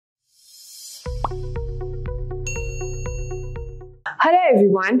Hello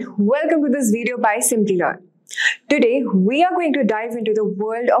everyone, welcome to this video by Simplilearn. Today we are going to dive into the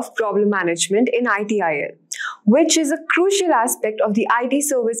world of problem management in ITIL, which is a crucial aspect of the IT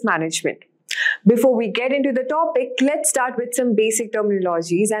service management. Before we get into the topic, let's start with some basic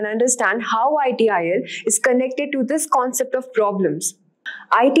terminologies and understand how ITIL is connected to this concept of problems.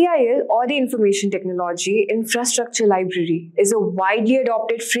 ITIL, or the Information Technology Infrastructure Library, is a widely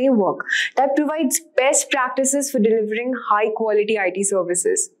adopted framework that provides best practices for delivering high-quality IT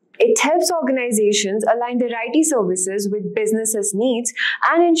services. It helps organizations align their IT services with business' needs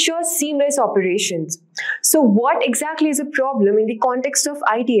and ensures seamless operations. So what exactly is a problem in the context of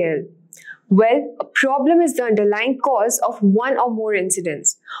ITIL? Well, a problem is the underlying cause of one or more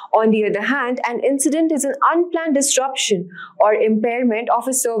incidents. On the other hand, an incident is an unplanned disruption or impairment of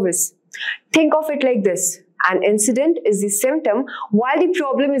a service. Think of it like this. An incident is the symptom, while the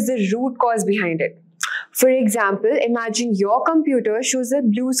problem is the root cause behind it. For example, imagine your computer shows a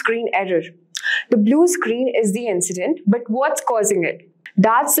blue screen error. The blue screen is the incident, but what's causing it?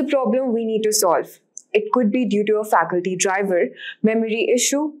 That's the problem we need to solve. It could be due to a faculty driver, memory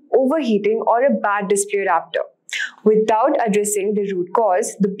issue, overheating, or a bad display adapter. Without addressing the root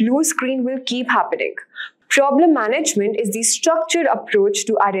cause, the blue screen will keep happening. Problem management is the structured approach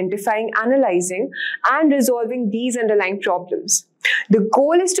to identifying, analyzing, and resolving these underlying problems. The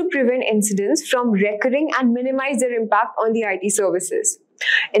goal is to prevent incidents from recurring and minimize their impact on the IT services.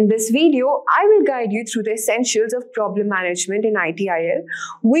 In this video, I will guide you through the essentials of problem management in ITIL.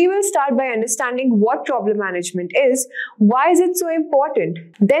 We will start by understanding what problem management is, why is it so important.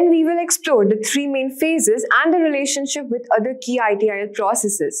 Then we will explore the three main phases and the relationship with other key ITIL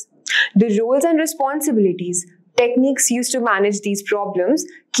processes, the roles and responsibilities, techniques used to manage these problems,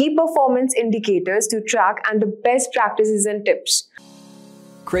 key performance indicators to track, and the best practices and tips.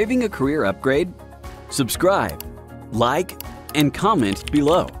 Craving a career upgrade? Subscribe, like, and comment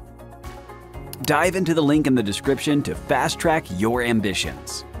below. Dive into the link in the description to fast-track your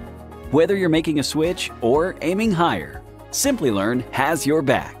ambitions. Whether you're making a switch or aiming higher, Simplilearn has your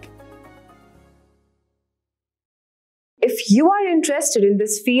back. If you are interested in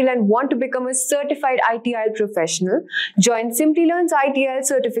this field and want to become a certified ITIL professional, join Simplilearn's ITIL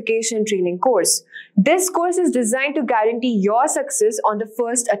certification training course. This course is designed to guarantee your success on the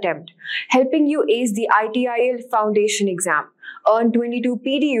first attempt, helping you ace the ITIL Foundation exam. Earn 22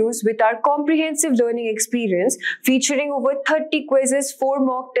 PDUs with our comprehensive learning experience featuring over 30 quizzes, 4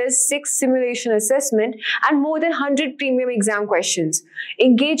 mock tests, 6 simulation assessment, and more than 100 premium exam questions.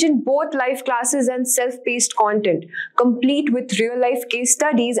 Engage in both live classes and self-paced content, complete with real-life case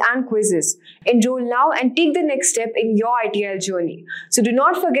studies and quizzes. Enroll now and take the next step in your ITIL journey. So do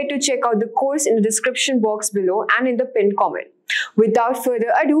not forget to check out the course in the description box below and in the pinned comment. Without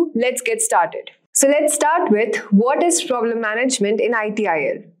further ado, let's get started. So let's start with what is problem management in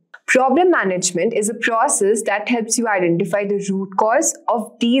ITIL. Problem management is a process that helps you identify the root cause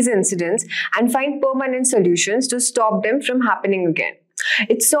of these incidents and find permanent solutions to stop them from happening again.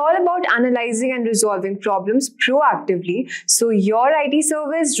 It's all about analyzing and resolving problems proactively so your IT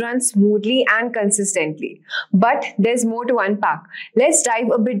service runs smoothly and consistently. But there's more to unpack. Let's dive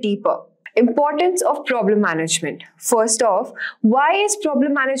a bit deeper. Importance of problem management. First off, why is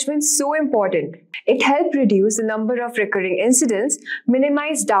problem management so important? It helps reduce the number of recurring incidents,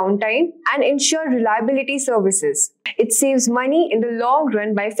 minimize downtime, and ensure reliability services. It saves money in the long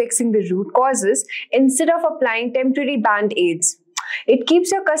run by fixing the root causes instead of applying temporary band-aids. It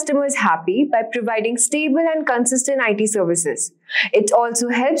keeps your customers happy by providing stable and consistent IT services. It also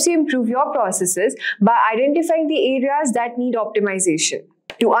helps you improve your processes by identifying the areas that need optimization.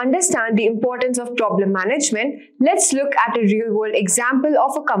 To understand the importance of problem management, let's look at a real-world example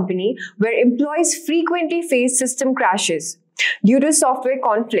of a company where employees frequently face system crashes due to software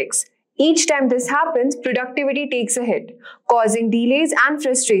conflicts. Each time this happens, productivity takes a hit, causing delays and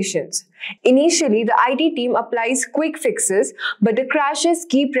frustrations. Initially, the IT team applies quick fixes, but the crashes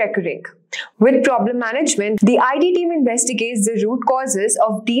keep recurring. With problem management, the IT team investigates the root causes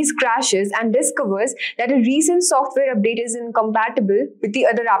of these crashes and discovers that a recent software update is incompatible with the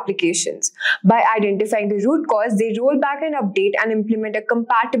other applications. By identifying the root cause, they roll back an update and implement a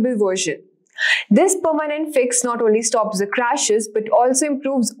compatible version. This permanent fix not only stops the crashes but also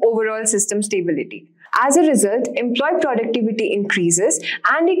improves overall system stability. As a result, employee productivity increases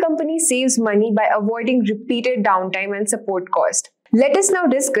and the company saves money by avoiding repeated downtime and support cost. Let us now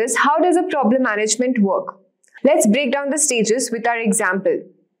discuss how does a problem management work. Let's break down the stages with our example.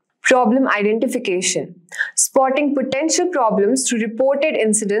 Problem identification. Spotting potential problems through reported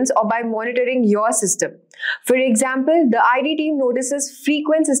incidents or by monitoring your system. For example, the IT team notices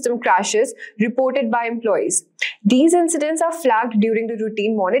frequent system crashes reported by employees. These incidents are flagged during the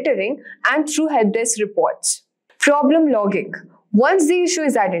routine monitoring and through help desk reports. Problem logging. Once the issue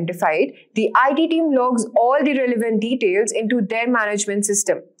is identified, the IT team logs all the relevant details into their management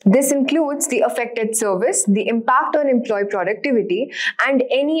system. This includes the affected service, the impact on employee productivity, and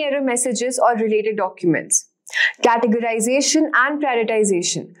any error messages or related documents. Categorization and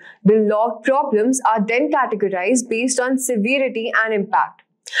prioritization. The logged problems are then categorized based on severity and impact.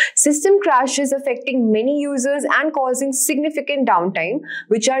 System crashes affecting many users and causing significant downtime,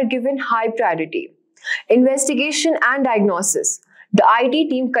 which are given high priority. Investigation and diagnosis. The IT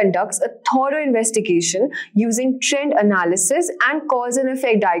team conducts a thorough investigation using trend analysis and cause and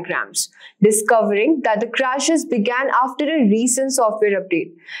effect diagrams, discovering that the crashes began after a recent software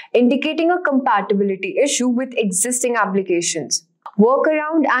update, indicating a compatibility issue with existing applications.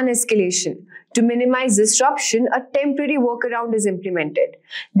 Workaround and escalation. To minimize disruption, a temporary workaround is implemented.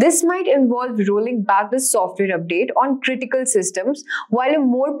 This might involve rolling back the software update on critical systems while a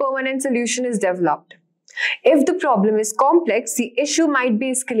more permanent solution is developed. If the problem is complex, the issue might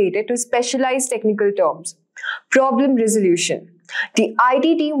be escalated to specialized technical terms. Problem resolution. The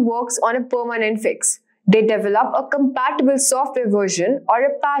IT team works on a permanent fix. They develop a compatible software version or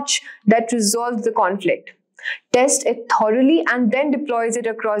a patch that resolves the conflict, test it thoroughly, and then deploys it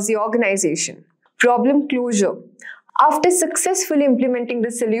across the organization. Problem closure. After successfully implementing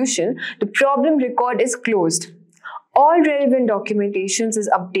the solution, the problem record is closed. All relevant documentations is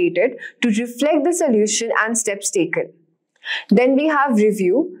updated to reflect the solution and steps taken. Then we have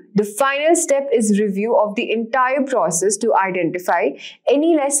review. The final step is review of the entire process to identify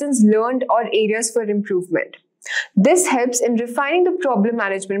any lessons learned or areas for improvement. This helps in refining the problem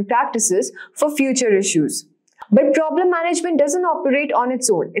management practices for future issues. But problem management doesn't operate on its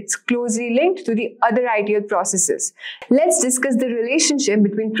own. It's closely linked to the other ITIL processes. Let's discuss the relationship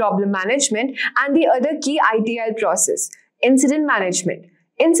between problem management and the other key ITIL process, incident management.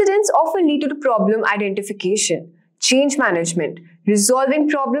 Incidents often lead to the problem identification, change management. Resolving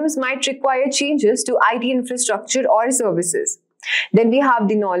problems might require changes to IT infrastructure or services. Then we have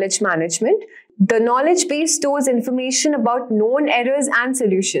the knowledge management. The knowledge base stores information about known errors and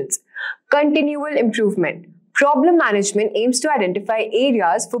solutions. Continual improvement. Problem management aims to identify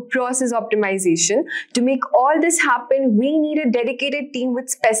areas for process optimization. To make all this happen, we need a dedicated team with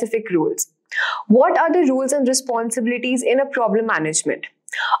specific roles. What are the roles and responsibilities in a problem management?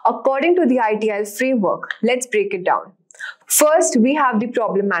 According to the ITIL framework, let's break it down. First, we have the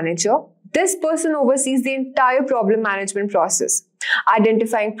problem manager. This person oversees the entire problem management process,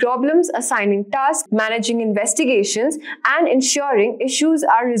 identifying problems, assigning tasks, managing investigations, and ensuring issues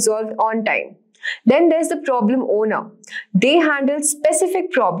are resolved on time. Then there's the problem owner. They handle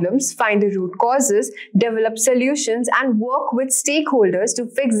specific problems, find the root causes, develop solutions, and work with stakeholders to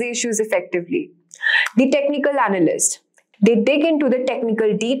fix the issues effectively. The technical analyst. They dig into the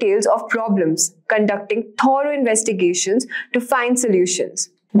technical details of problems, conducting thorough investigations to find solutions.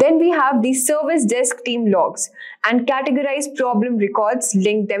 Then we have the service desk team logs and categorize problem records,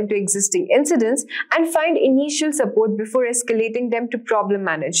 link them to existing incidents, and find initial support before escalating them to problem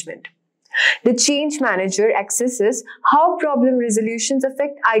management. The change manager assesses how problem resolutions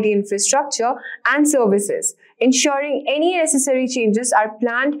affect IT infrastructure and services, ensuring any necessary changes are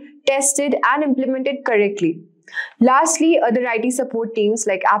planned, tested, and implemented correctly. Lastly, other IT support teams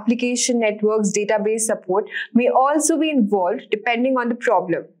like application networks, database support may also be involved depending on the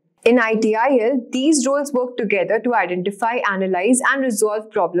problem. In ITIL, these roles work together to identify, analyze, and resolve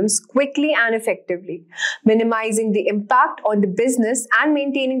problems quickly and effectively, minimizing the impact on the business and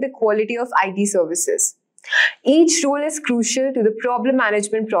maintaining the quality of IT services. Each role is crucial to the problem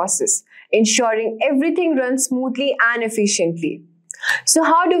management process, ensuring everything runs smoothly and efficiently. So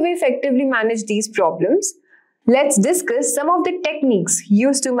how do we effectively manage these problems? Let's discuss some of the techniques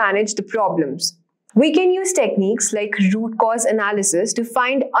used to manage the problems. We can use techniques like root cause analysis to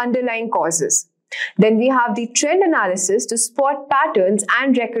find underlying causes. Then we have the trend analysis to spot patterns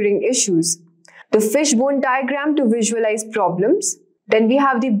and recurring issues. The fishbone diagram to visualize problems. Then we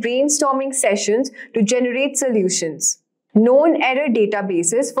have the brainstorming sessions to generate solutions. Known error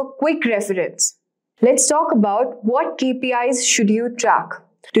databases for quick reference. Let's talk about what KPIs should you track.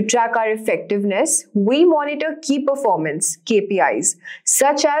 To track our effectiveness, we monitor key performance KPIs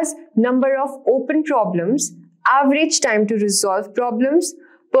such as number of open problems, average time to resolve problems,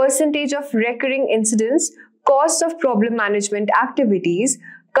 percentage of recurring incidents, cost of problem management activities,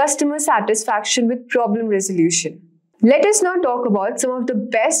 customer satisfaction with problem resolution. Let us now talk about some of the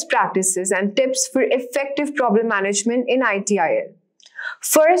best practices and tips for effective problem management in ITIL.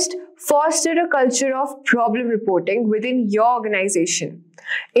 First, foster a culture of problem reporting within your organization.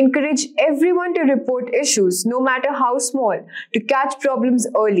 Encourage everyone to report issues, no matter how small, to catch problems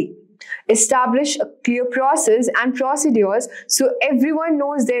early. Establish a clear process and procedures so everyone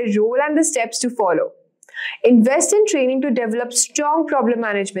knows their role and the steps to follow. Invest in training to develop strong problem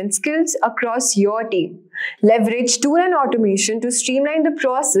management skills across your team. Leverage tool and automation to streamline the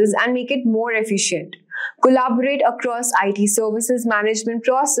process and make it more efficient. Collaborate across IT services management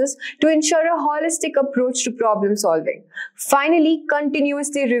process to ensure a holistic approach to problem solving. Finally,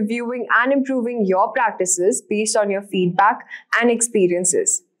 continuously reviewing and improving your practices based on your feedback and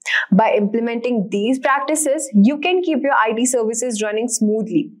experiences. By implementing these practices, you can keep your IT services running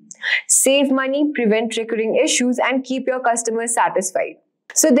smoothly, save money, prevent recurring issues, and keep your customers satisfied.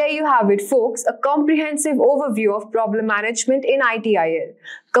 So there you have it, folks, a comprehensive overview of problem management in ITIL,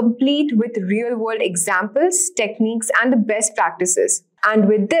 complete with real-world examples, techniques, and the best practices. And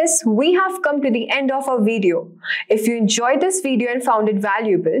with this, we have come to the end of our video. If you enjoyed this video and found it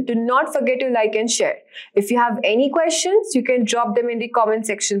valuable, do not forget to like and share. If you have any questions, you can drop them in the comment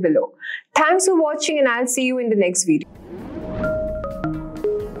section below. Thanks for watching, and I'll see you in the next video.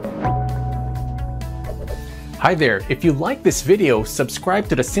 Hi there, if you like this video, subscribe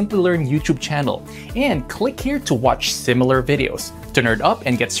to the Simplilearn YouTube channel and click here to watch similar videos. To nerd up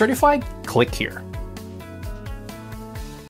and get certified, click here.